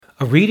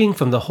A reading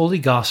from the Holy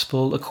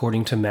Gospel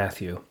according to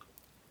Matthew.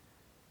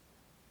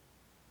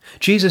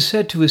 Jesus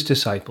said to his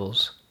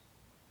disciples,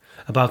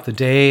 "About the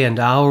day and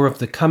hour of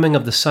the coming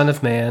of the Son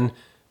of Man,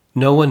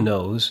 no one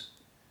knows,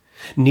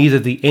 neither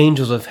the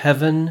angels of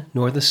heaven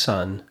nor the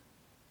Son,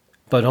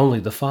 but only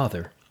the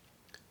Father.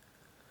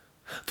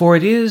 For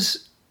it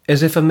is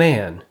as if a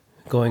man,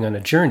 going on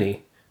a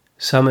journey,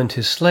 summoned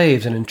his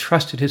slaves and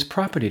entrusted his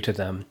property to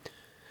them.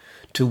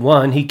 To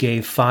one he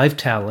gave 5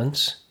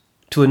 talents,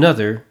 to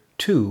another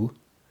 2,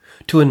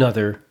 to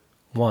another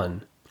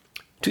 1,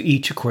 to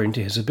each according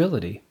to his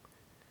ability.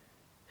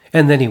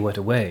 And then he went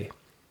away.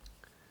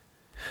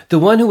 The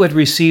one who had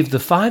received the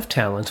 5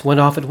 talents went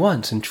off at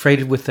once and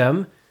traded with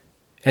them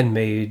and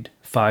made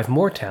 5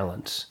 more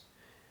talents.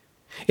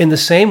 In the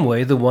same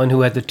way, the one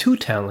who had the 2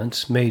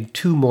 talents made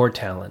 2 more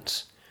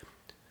talents.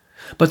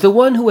 But the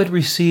one who had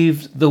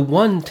received the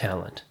 1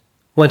 talent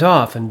went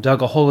off and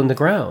dug a hole in the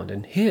ground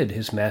and hid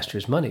his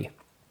master's money.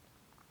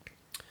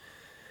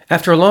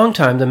 After a long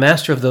time, the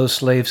master of those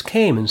slaves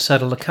came and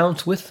settled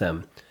accounts with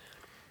them.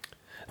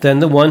 Then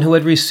the one who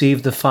had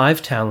received the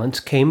 5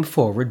 talents came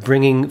forward,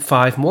 bringing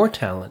 5 more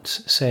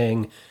talents,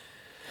 saying,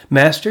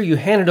 'Master, you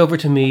handed over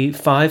to me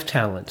 5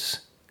 talents.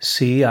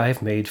 See, I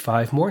have made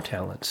 5 more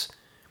talents.'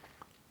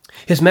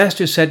 His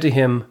master said to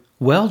him,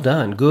 'Well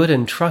done, good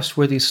and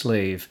trustworthy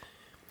slave.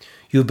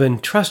 You have been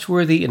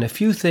trustworthy in a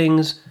few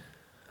things.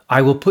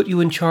 I will put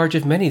you in charge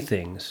of many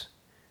things.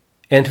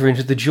 Enter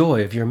into the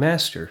joy of your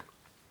master.'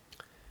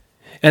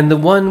 And the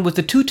one with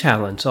the 2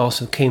 talents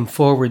also came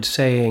forward,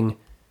 saying,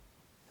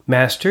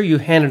 'Master, you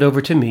handed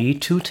over to me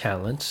 2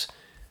 talents.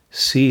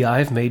 See, I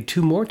have made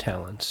 2 more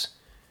talents.'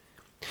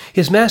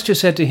 His master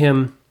said to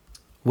him,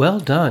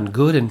 'Well done,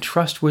 good and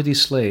trustworthy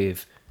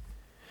slave.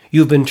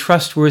 You have been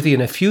trustworthy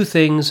in a few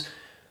things.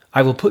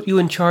 I will put you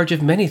in charge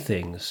of many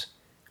things.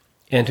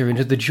 Enter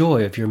into the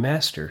joy of your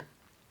master.'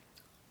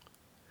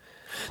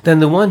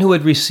 Then the one who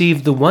had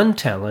received the 1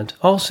 talent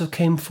also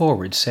came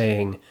forward,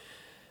 saying,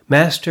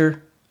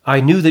 'Master, I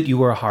knew that you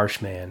were a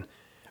harsh man,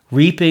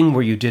 reaping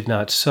where you did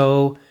not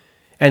sow,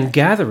 and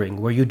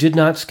gathering where you did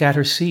not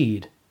scatter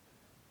seed.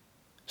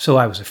 So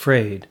I was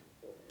afraid,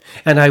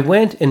 and I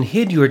went and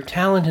hid your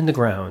talent in the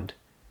ground.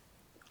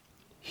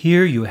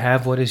 Here you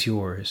have what is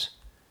yours.'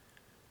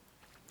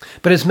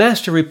 But his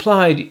master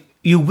replied,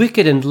 'You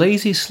wicked and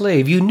lazy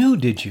slave, you knew,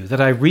 did you,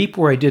 that I reap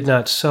where I did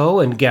not sow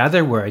and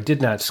gather where I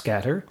did not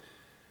scatter?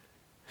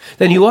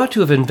 Then you ought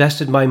to have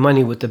invested my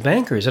money with the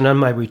bankers, and on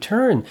my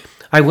return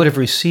I would have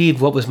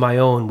received what was my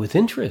own with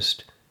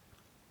interest.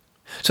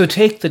 So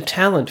take the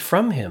talent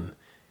from him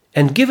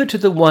and give it to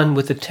the one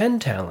with the 10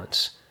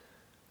 talents.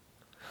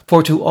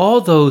 For to all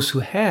those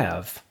who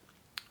have,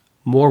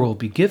 more will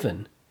be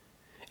given,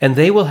 and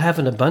they will have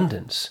an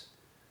abundance.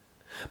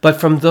 But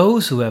from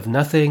those who have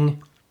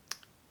nothing,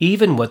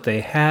 even what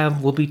they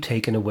have will be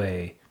taken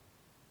away.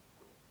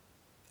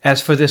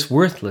 As for this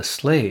worthless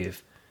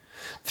slave,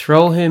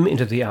 throw him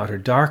into the outer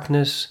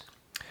darkness,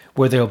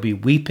 where there will be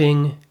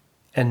weeping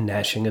and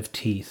gnashing of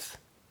teeth.'"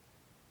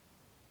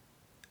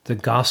 The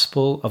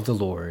Gospel of the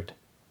Lord.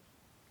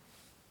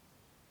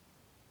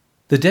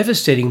 The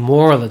devastating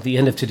moral at the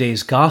end of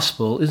today's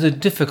Gospel is a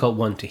difficult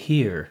one to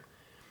hear.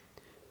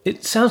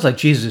 It sounds like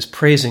Jesus is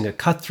praising a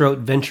cutthroat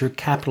venture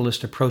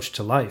capitalist approach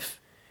to life.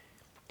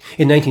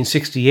 In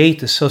 1968,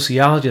 the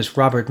sociologist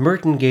Robert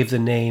Merton gave the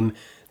name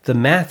the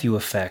Matthew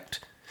effect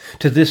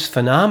to this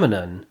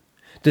phenomenon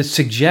that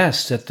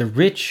suggests that the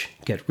rich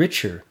get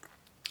richer,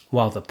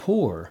 while the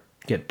poor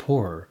get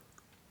poorer.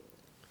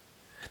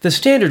 The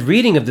standard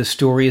reading of the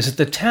story is that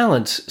the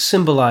talents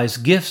symbolize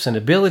gifts and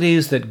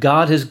abilities that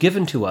God has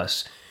given to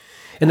us,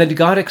 and that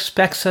God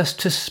expects us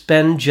to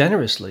spend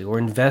generously or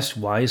invest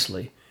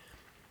wisely.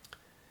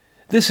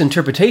 This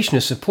interpretation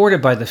is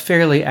supported by the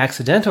fairly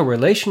accidental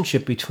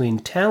relationship between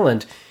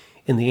talent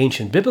in the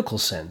ancient biblical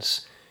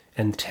sense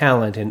and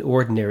talent in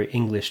ordinary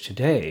English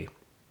today.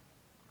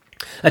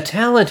 A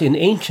talent in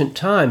ancient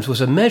times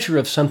was a measure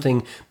of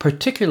something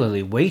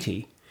particularly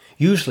weighty,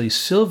 usually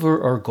silver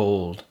or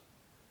gold.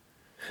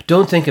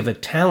 Don't think of a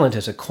talent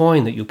as a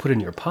coin that you put in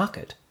your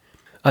pocket.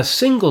 A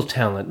single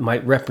talent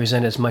might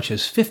represent as much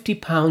as 50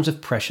 pounds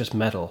of precious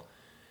metal.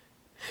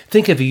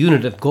 Think of a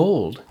unit of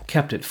gold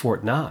kept at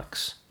Fort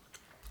Knox.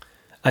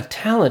 A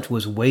talent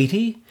was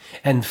weighty,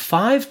 and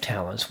 5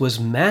 talents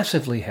was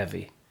massively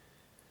heavy.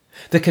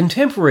 The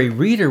contemporary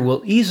reader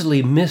will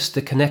easily miss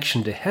the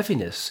connection to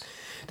heaviness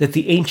that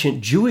the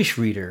ancient Jewish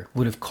reader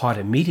would have caught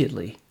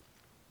immediately.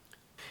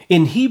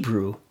 In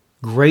Hebrew,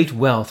 great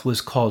wealth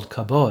was called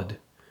kabod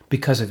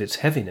because of its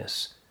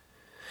heaviness.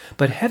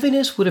 But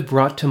heaviness would have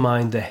brought to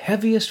mind the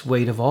heaviest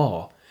weight of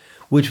all,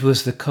 which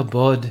was the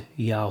kabod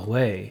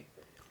Yahweh.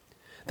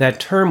 That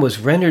term was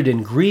rendered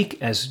in Greek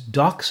as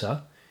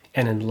doxa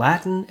and in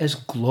Latin as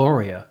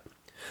gloria,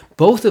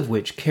 both of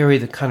which carry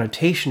the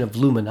connotation of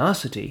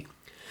luminosity,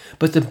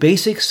 but the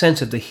basic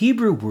sense of the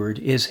Hebrew word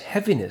is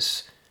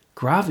heaviness,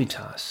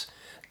 gravitas.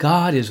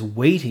 God is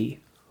weighty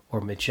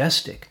or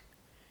majestic.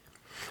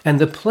 And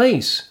the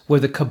place where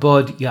the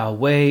kabod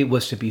Yahweh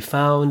was to be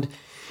found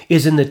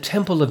is in the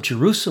Temple of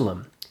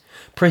Jerusalem,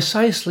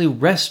 precisely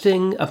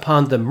resting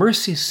upon the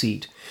mercy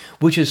seat,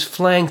 which is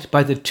flanked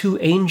by the two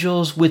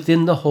angels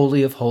within the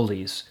Holy of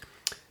Holies.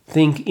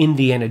 Think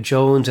Indiana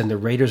Jones and the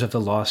Raiders of the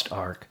Lost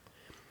Ark.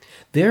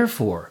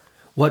 Therefore,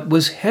 what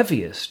was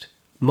heaviest,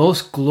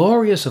 most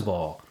glorious of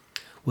all,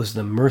 was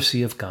the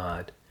mercy of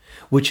God,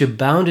 which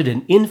abounded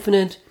in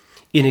infinite,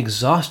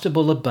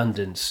 inexhaustible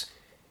abundance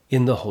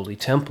in the Holy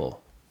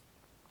Temple.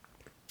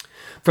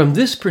 From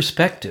this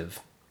perspective,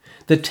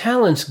 the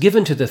talents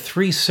given to the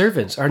three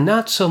servants are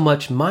not so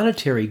much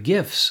monetary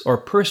gifts or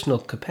personal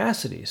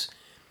capacities.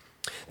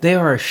 They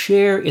are a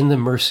share in the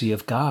mercy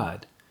of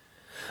God,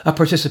 a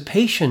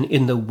participation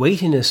in the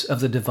weightiness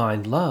of the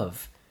divine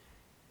love.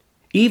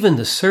 Even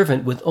the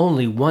servant with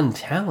only 1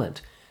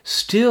 talent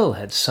still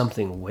had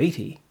something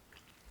weighty.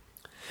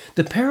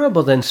 The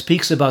parable then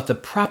speaks about the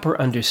proper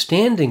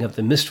understanding of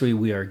the mystery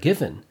we are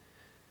given.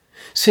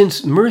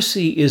 Since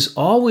mercy is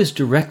always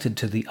directed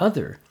to the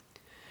other,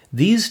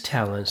 these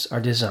talents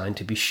are designed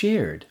to be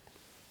shared.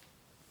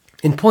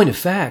 In point of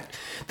fact,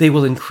 they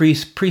will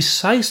increase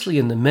precisely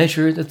in the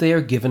measure that they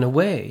are given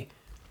away.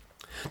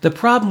 The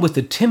problem with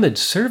the timid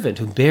servant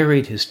who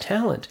buried his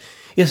talent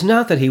is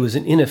not that he was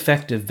an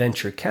ineffective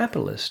venture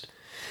capitalist,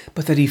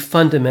 but that he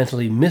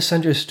fundamentally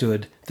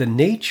misunderstood the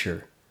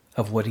nature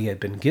of what he had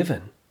been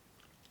given.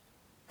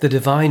 The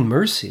divine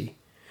mercy,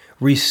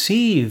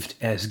 received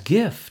as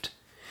gift,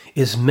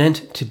 is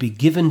meant to be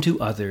given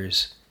to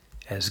others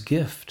as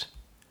gift.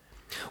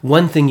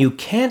 One thing you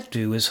can't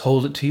do is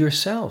hold it to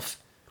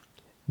yourself.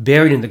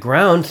 Buried in the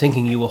ground,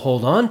 thinking you will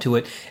hold on to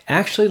it,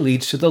 actually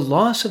leads to the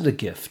loss of the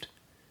gift.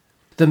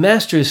 The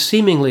Master's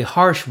seemingly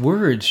harsh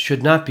words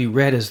should not be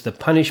read as the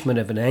punishment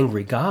of an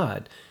angry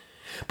God,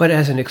 but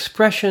as an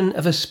expression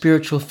of a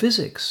spiritual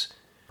physics.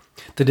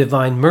 The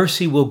divine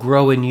mercy will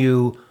grow in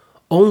you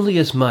only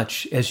as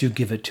much as you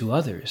give it to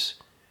others.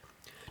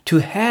 To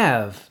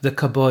have the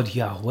Kabod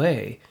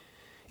Yahweh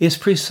is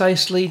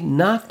precisely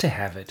not to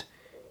have it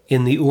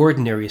in the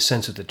ordinary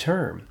sense of the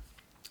term.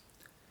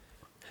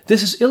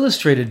 This is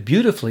illustrated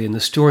beautifully in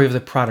the story of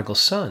the prodigal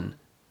son.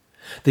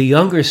 The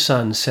younger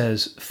son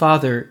says,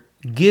 "Father,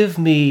 give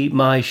me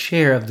my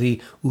share of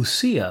the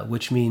ousia,"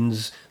 which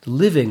means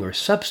living or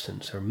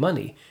substance or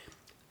money,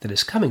 that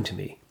is coming to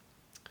me.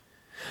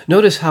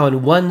 Notice how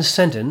in one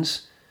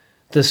sentence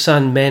the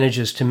son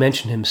manages to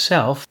mention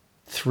himself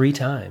 3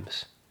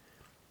 times.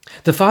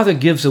 The father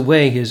gives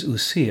away his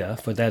ousia,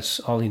 for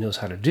that's all he knows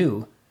how to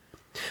do,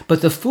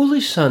 but the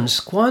foolish son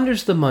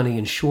squanders the money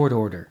in short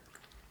order.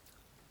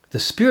 The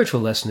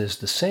spiritual lesson is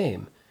the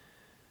same.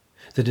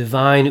 The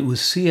divine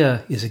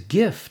ousia is a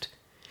gift,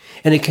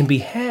 and it can be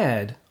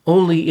had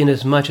only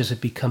inasmuch as it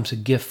becomes a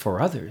gift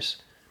for others.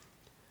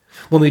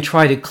 When we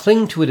try to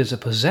cling to it as a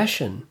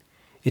possession,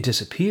 it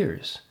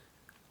disappears.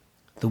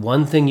 The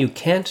one thing you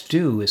can't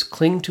do is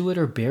cling to it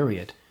or bury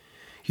it.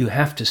 You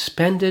have to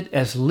spend it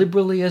as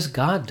liberally as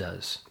God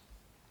does.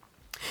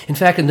 In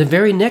fact, in the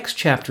very next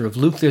chapter of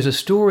Luke, there's a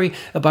story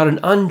about an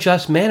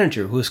unjust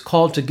manager who is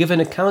called to give an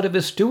account of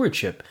his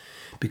stewardship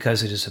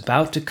because it is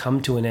about to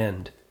come to an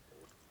end.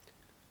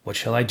 "What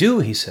shall I do?"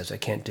 he says. "I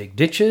can't dig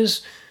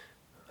ditches.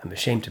 I'm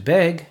ashamed to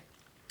beg."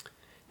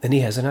 Then he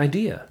has an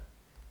idea.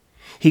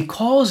 He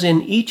calls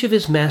in each of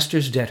his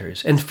master's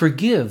debtors and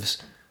forgives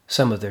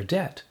some of their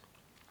debt.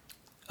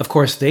 Of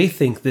course, they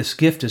think this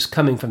gift is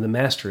coming from the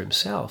master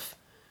himself.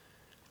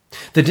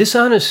 The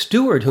dishonest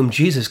steward whom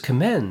Jesus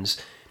commends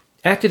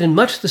acted in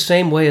much the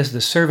same way as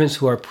the servants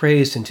who are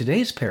praised in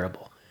today's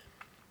parable.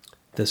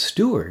 The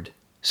steward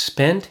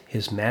spent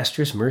his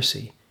master's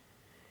mercy.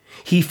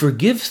 He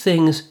forgives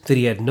things that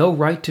he had no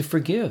right to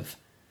forgive.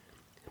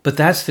 But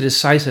that's the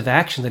decisive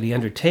action that he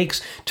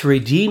undertakes to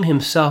redeem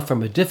himself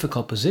from a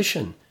difficult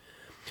position,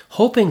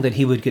 hoping that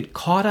he would get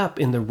caught up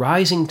in the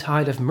rising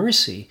tide of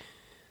mercy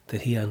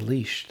that he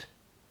unleashed.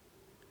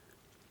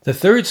 The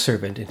third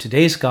servant in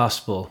today's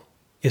gospel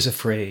is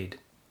afraid.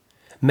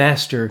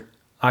 "Master,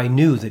 I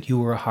knew that you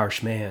were a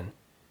harsh man."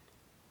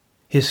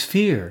 His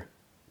fear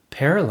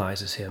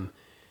paralyzes him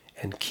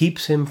and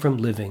keeps him from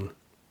living.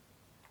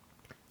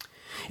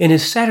 In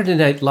his Saturday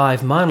Night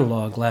Live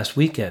monologue last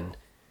weekend,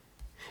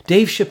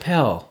 Dave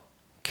Chappelle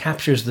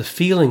captures the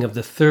feeling of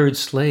the third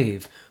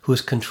slave who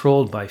is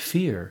controlled by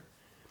fear.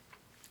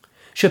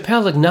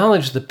 Chappelle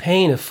acknowledged the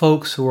pain of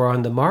folks who are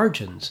on the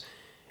margins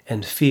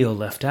and feel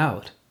left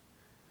out.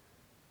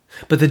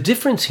 But the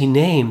difference he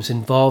names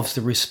involves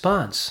the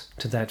response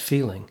to that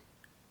feeling.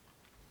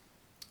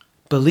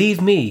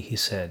 "Believe me," he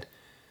said,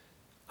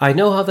 "I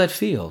know how that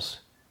feels.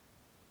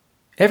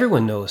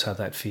 Everyone knows how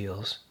that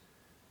feels.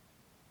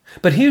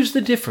 But here's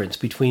the difference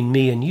between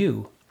me and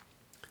you.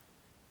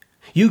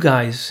 You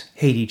guys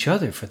hate each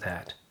other for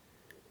that,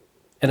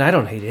 and I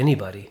don't hate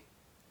anybody.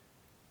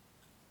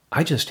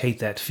 I just hate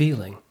that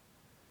feeling.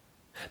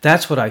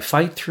 That's what I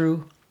fight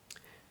through.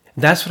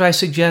 That's what I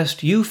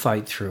suggest you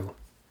fight through.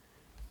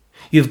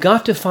 You've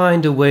got to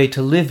find a way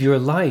to live your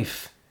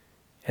life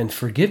and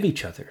forgive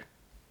each other.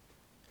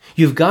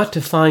 You've got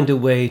to find a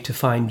way to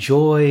find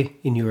joy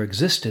in your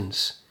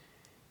existence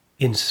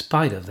in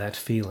spite of that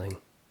feeling."